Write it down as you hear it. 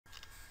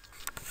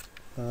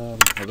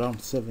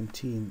round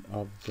 17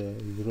 of the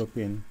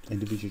European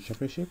Individual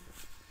Championship.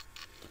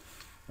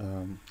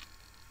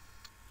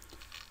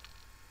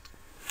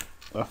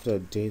 After a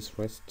day's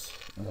rest,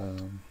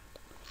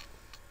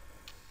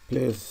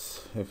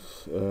 players have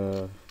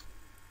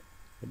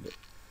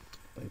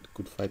had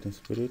good fighting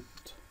spirit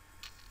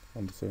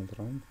on the 7th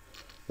round.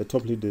 The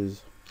top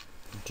leaders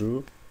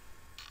drew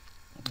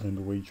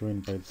and were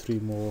joined by 3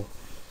 more,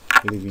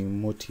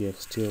 leaving Motylev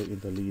still in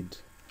the lead,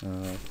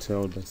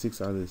 trailed by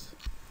 6 others.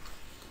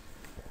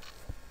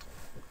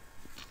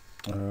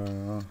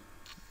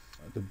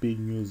 The big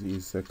news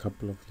is a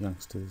couple of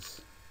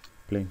youngsters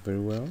playing very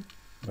well.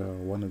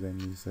 One of them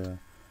is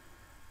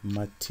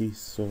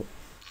Motylev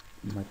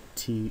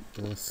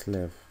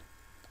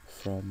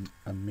from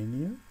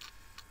Armenia.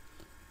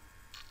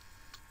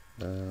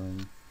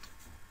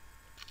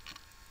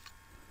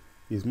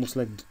 He's most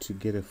likely to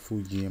get a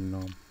full GM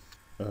now.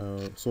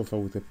 So far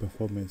with a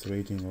performance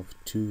rating of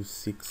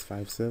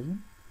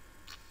 2.657,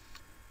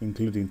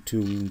 including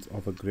 2 wins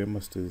over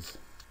grandmasters.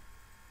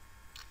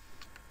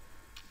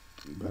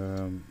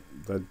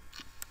 That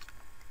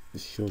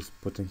shows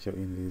potential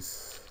in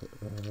this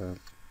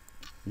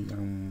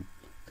young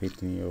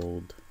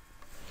 13-year-old.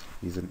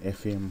 He's an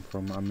FM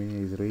from Armenia.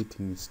 His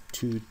rating is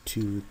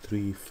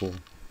 2.234.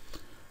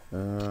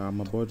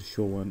 I'm about to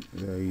show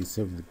his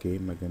 7th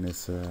game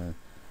against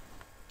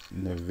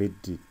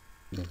Nevednichy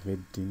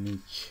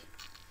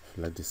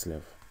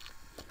Vladislav.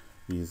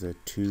 He's a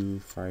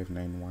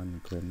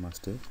 2.591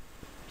 grandmaster.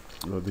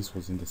 This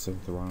was in the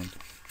 7th round.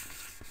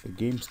 The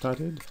game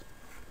started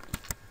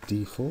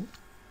d4,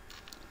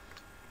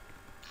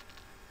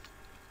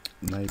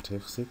 knight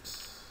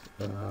f6.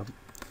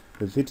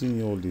 The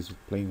 13-year-old is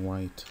playing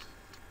white.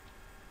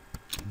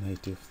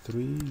 Knight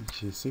f3,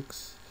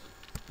 g6,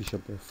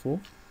 bishop f4.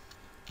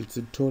 It's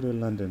a total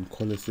London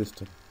color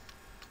system.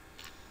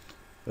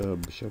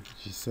 Bishop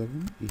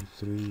g7,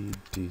 e3,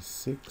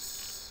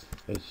 d6,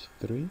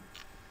 h3.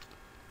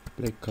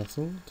 Black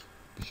castled.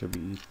 Bishop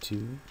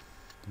e2,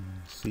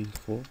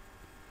 c4.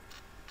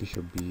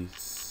 Bishop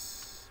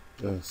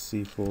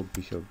c4,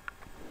 bishop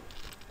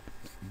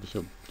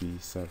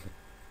b7.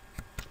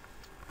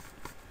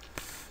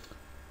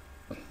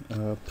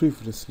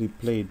 Previously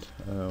played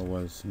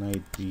was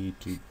knight b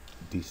to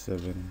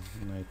d7,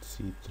 knight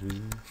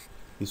c3.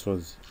 This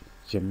was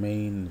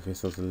Jermann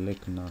versus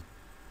Leckner,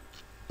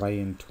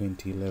 Bayern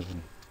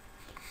 2011.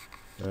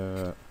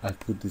 I've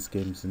put these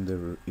games in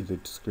the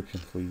description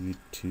for you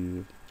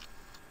to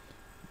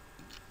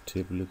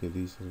have a look at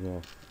these as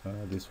well.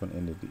 This one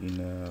ended in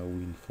a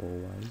win for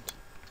white.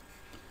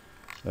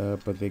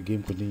 But the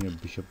game continued.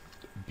 Bishop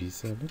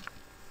b7.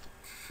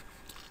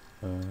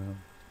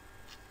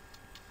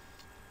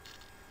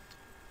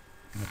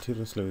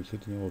 Martirosyan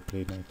 13-year-old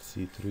played knight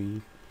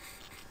c3.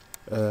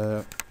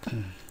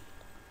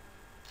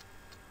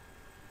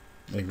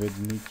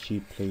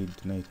 Nevednichy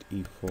played knight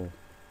e4.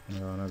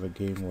 Another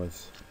game.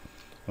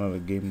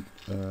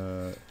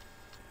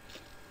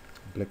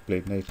 Black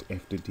played knight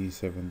after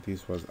d7.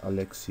 This was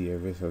Alekseev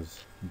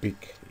versus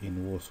Brkic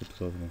in Warsaw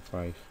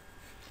 2005.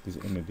 This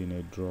ended in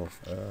a draw.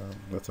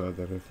 That's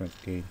another reference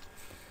game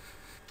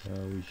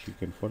which you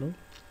can follow.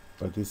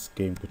 But this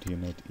game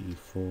continued knight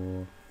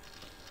e4.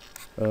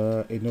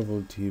 A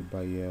novelty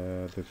by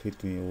the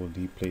 13-year-old.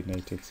 He played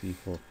knight takes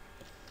e4.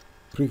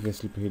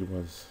 Previously played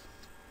was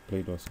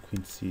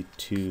queen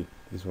c2.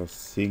 This was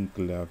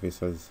Singliar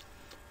versus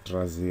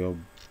Zdrazil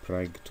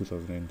Prague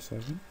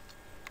 2007.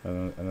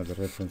 Another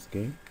reference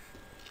game.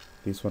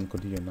 This one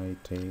continued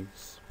knight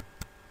takes,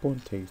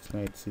 pawn takes,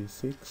 knight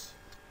c6,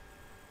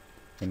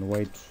 and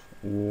white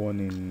won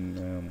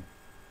in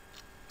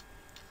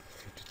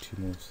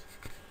 52 moves.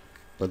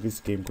 But this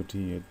game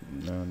continued.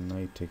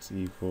 Knight takes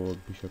e4,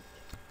 bishop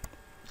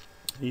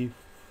e4,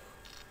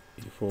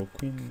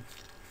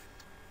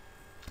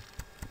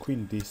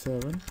 queen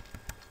d7.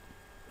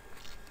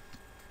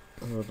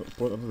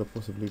 Another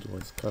possibility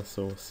was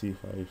castle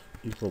c5,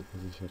 e4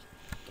 position.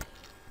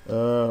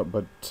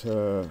 But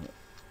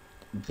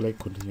black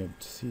continued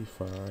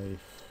c5.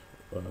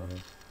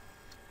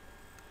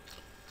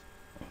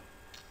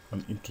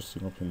 An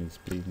interesting option is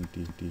playing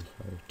d5,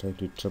 trying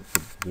to trap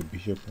the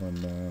bishop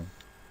on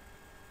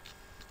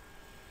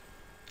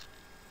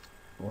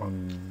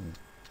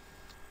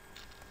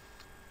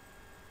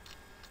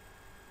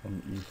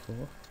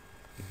e4.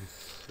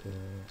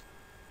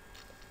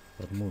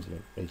 But moves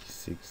like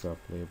h6 are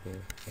playable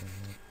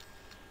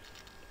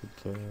with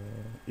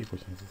equal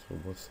chances for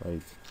both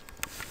sides.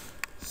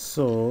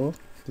 So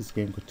this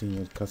game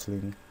continued,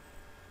 castling.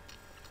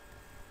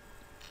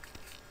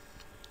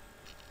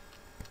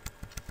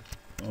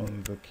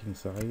 On the king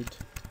side,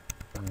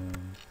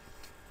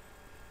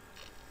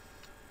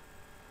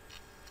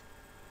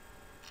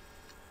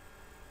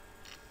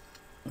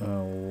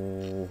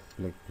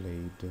 black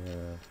played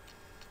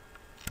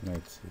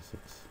knight c6.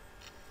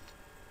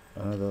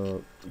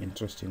 Another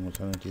interesting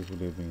alternative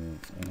would have been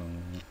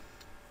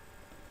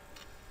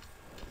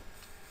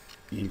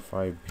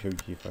e5, bishop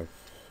g5,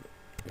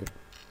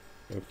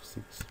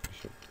 f6,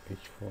 bishop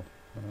h4.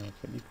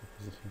 It's an equal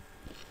position.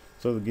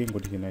 So the game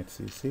continues knight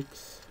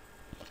c6.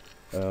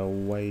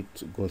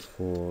 White goes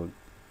for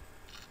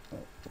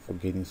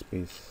gaining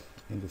space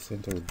in the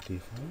center with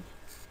d5.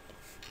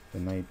 The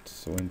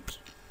knight went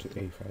to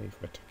a5,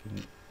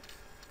 attacking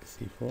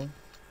c4.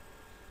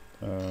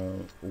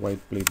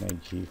 White played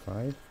knight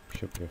g5,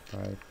 bishop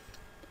f5,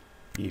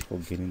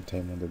 e4, gaining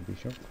time on the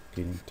bishop,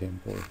 gaining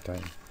tempo of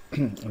time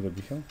on the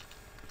bishop.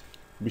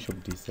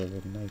 Bishop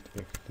d7, knight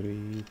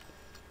f3,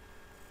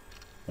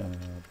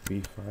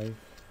 b5,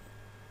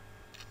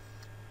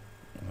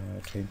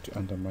 trying to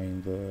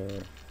undermine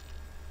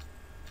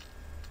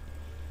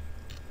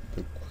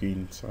the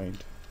queen side.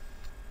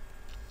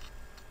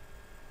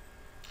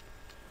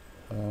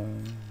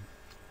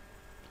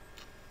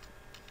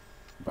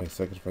 By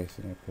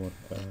sacrificing a pawn.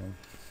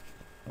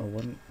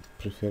 One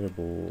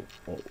preferable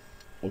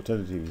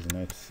alternative is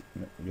knight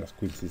just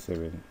queen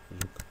c7,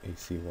 rook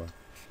a1,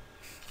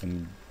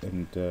 and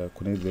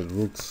connect the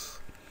rooks.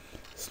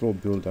 Slow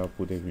build up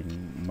would have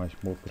been much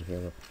more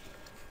preferable.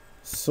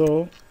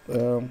 So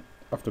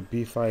after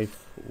b5,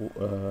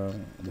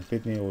 the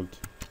 13-year-old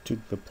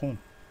took the pawn,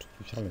 took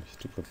the challenge,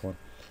 took the pawn.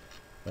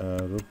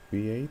 Rook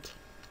b8,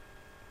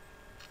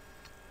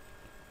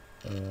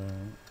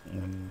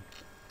 and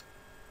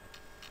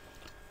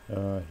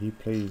he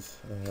plays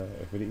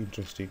a very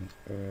interesting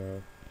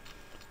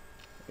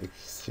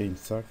exchange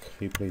sack.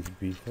 He plays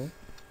b4,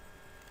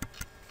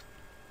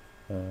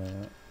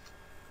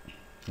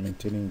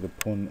 maintaining the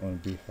pawn on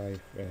b5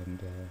 and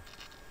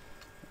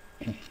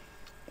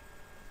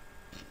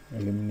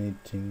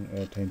eliminating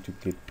trying to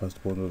get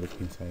past pawn on the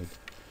queen side.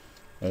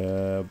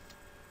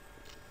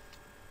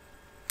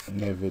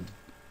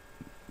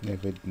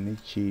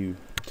 Nevednichy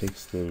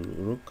takes the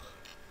rook.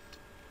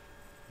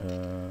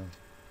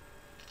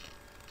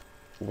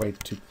 White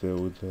took the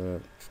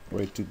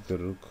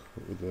rook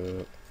with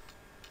the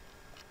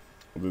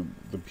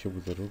bishop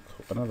with the rook.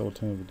 Another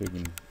alternative would have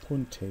been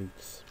pawn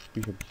takes,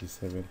 bishop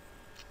g7,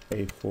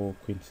 a4,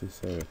 queen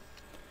c7.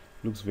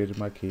 Looks very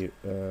murky,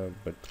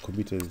 but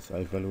committers, I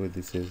evaluate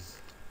this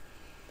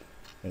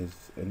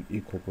as an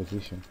equal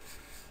position.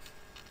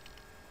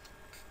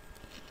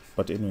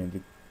 But anyway,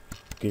 the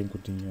game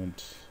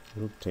continued.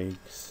 Rook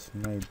takes,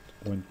 knight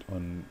went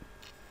on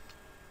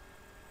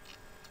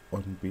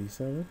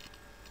b7.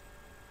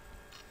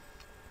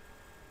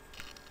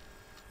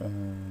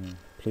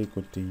 Play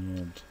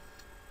continued.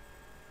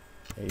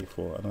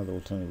 a4. Another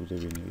alternative would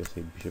have been, let's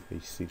say, bishop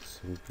h6,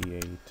 rook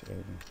e8,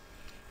 and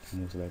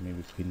most like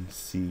maybe queen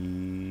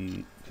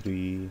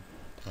c3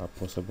 are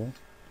possible.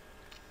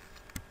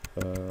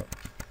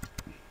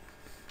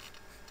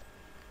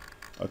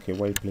 Okay,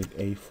 white played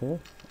a4.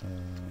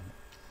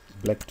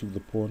 Black took the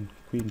pawn,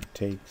 queen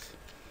takes.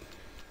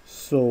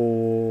 So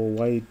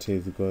white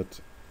has got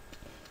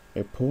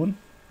a pawn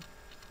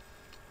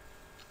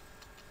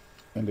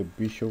and a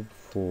bishop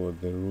for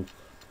the rook.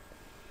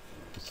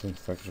 Some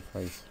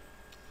sacrifice.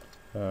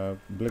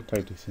 Black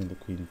tried to send the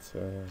queens.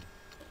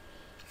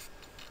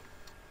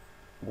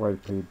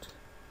 White played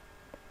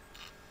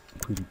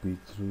queen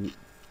b3,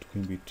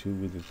 queen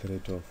b2 with the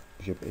threat of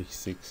bishop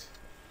h6.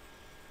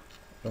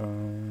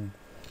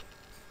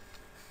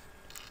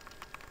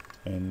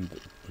 And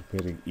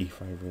preparing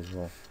e5 as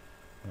well.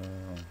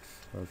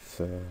 That's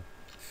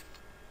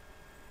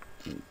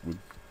with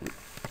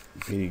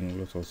getting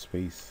lots of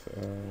space.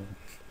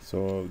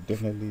 So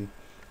definitely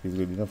is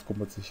good enough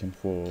competition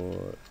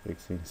for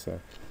exchange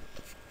sack.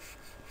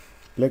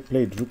 Black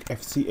played rook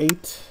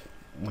fc8.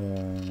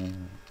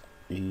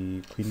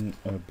 Queen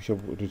bishop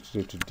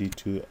retreated to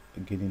d2,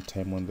 gaining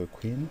time on the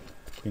queen.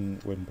 Queen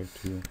went back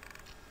to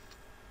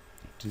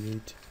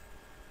d8.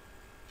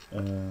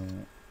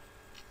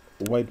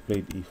 White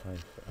played e5.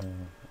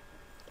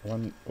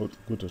 One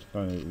good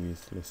alternative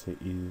is, let's say,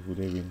 it would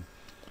have been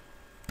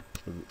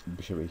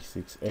bishop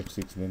h6,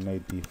 f6, then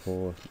knight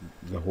d4.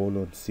 The whole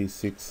on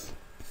c6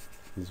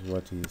 is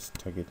what he is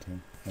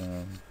targeting.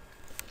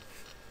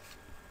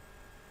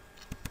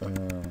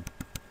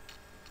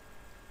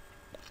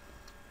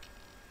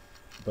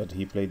 But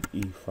he played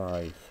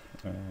e5.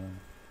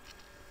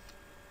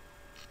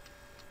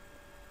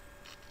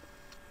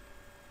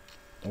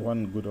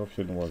 One good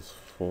option was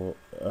for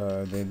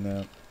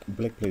then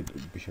black played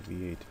bishop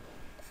e8.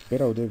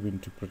 Better would have been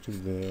to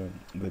protect the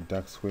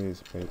dark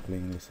squares by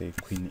playing, let's say,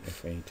 queen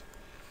f8,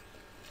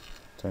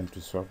 trying to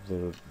swap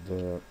the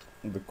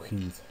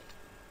queens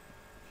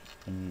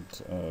and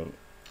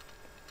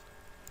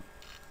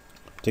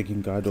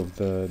taking guard of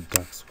the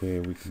dark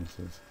square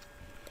weaknesses.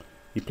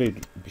 He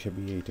played bishop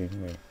e8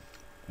 anyway,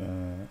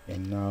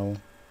 and now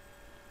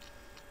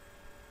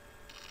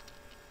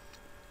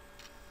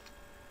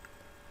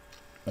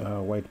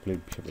white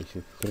played bishop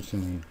h6,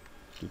 threatening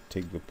to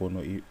take the pawn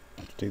on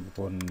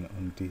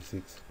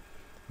d6,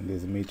 and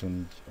there's a mate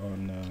on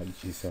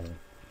g7.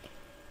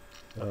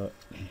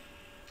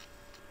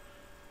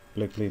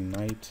 Black played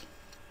knight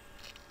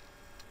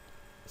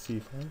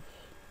c5,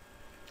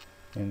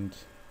 and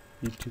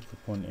he took the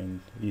pawn,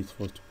 and he is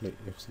forced to play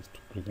f6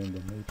 to prevent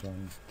the mate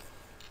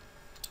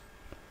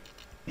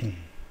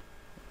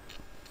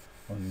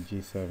on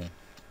g7.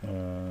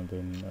 So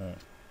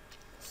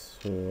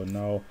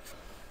now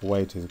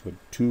white has got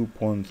 2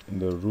 pawns in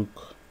the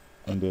rook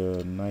and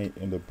the knight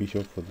and the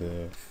bishop for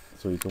the,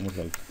 so it's almost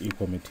like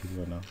equal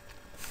material now.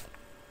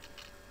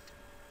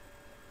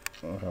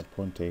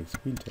 Pawn takes,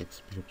 queen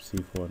takes, bishop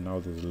c4. Now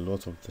there's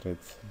lots of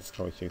threats,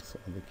 discover checks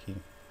on the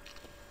king.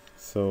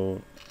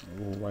 So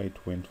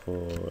white went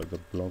for the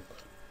block,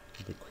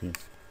 the queen.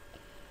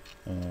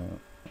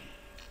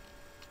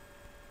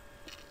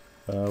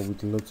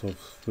 With lots of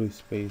free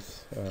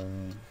space,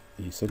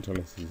 he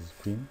centralizes his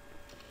queen.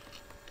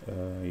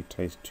 He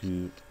tries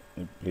to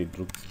play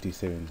rook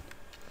d7,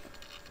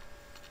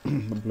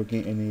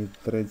 blocking any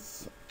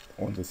threats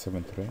on the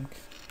 7th rank.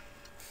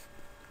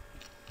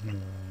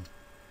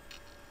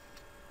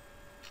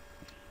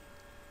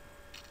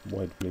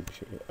 White played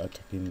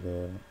attacking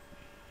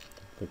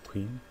the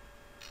queen.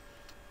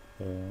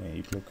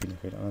 He played queen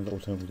f8. Another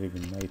alternative would have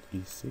been knight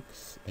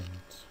e6, and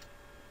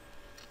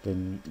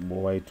then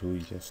white will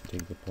just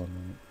take the pawn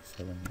on e7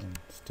 and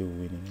still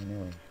winning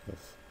anyway,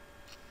 because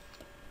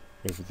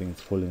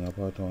everything's falling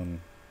apart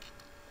on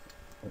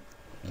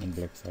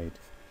black side.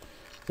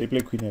 They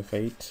play queen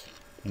f8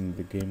 and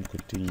the game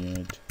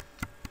continued.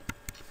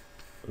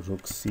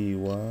 Rook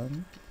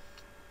c1,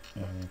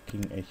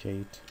 king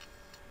h8.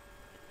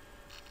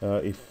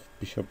 If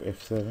bishop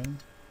f7,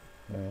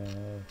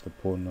 the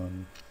pawn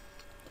on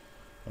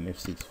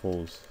f6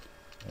 falls.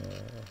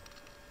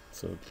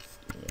 So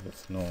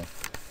there's no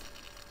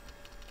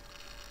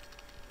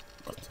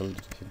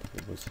consolidation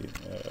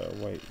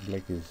white,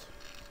 black is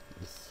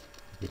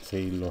let's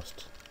say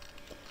lost.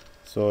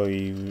 So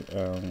he,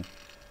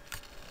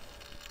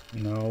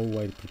 now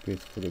white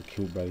prepares for the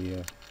Q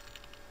barrier,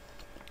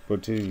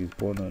 protecting his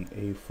pawn on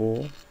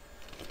a4.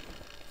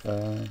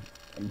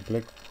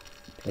 Black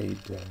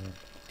played king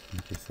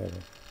g7,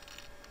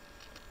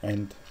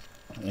 and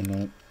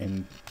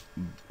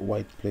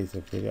white plays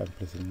a very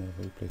unpleasant move.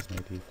 He plays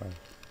knight e5.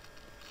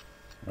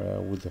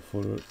 With the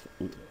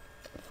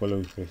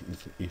following question,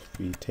 if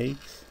he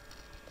takes,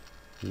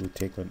 he will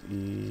take on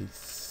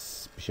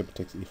bishop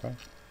takes e5.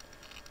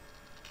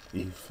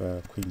 If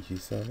queen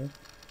g7,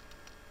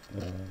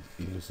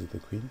 he loses the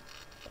queen.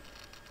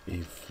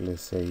 If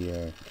let's say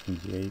king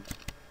g8,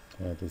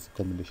 there's a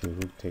combination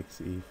rook takes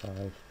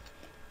e5.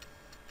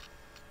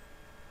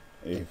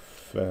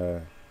 If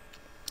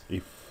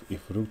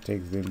rook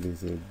takes, then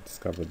there's a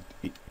discovered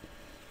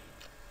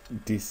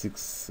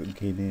d6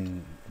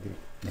 gaining the,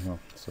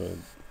 so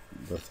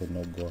that's a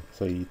no-go.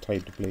 So he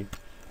tried to play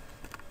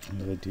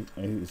another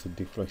it's a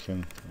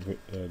deflection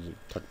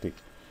tactic.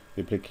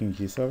 They play king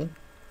g7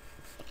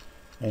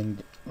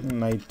 and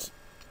knight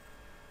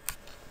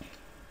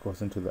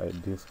goes into the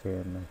ideal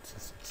square and knight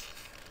c6.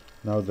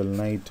 Now the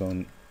knight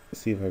on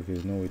c5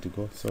 is nowhere to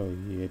go, so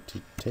he had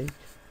to take.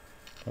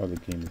 Now the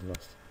game is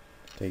lost.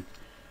 Take,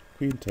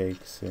 queen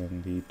takes,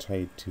 and he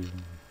tried to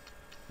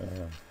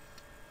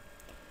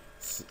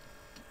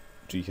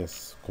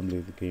just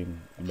complete the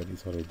game, but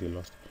it's already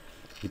lost.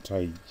 He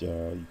tried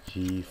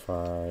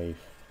g5,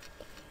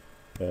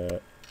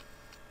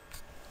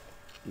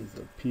 is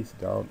a piece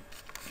down,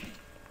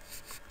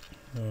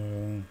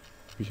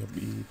 bishop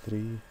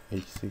e3,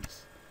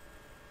 h6,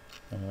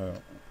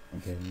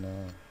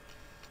 then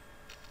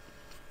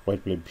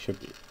white played bishop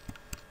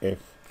f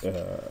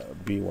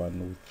b1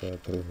 with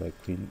threats like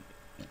queen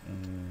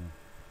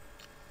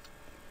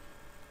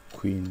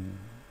queen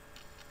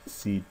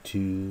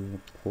c2,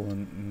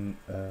 pawn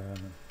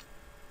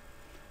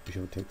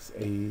bishop takes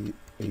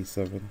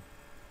a7.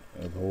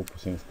 The whole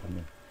position is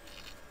coming.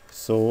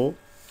 So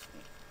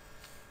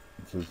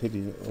the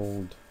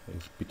 30-year-old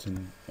is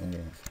beaten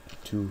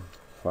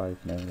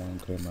 2-5-9-1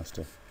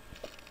 grandmaster.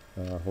 I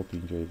hope you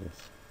enjoy this.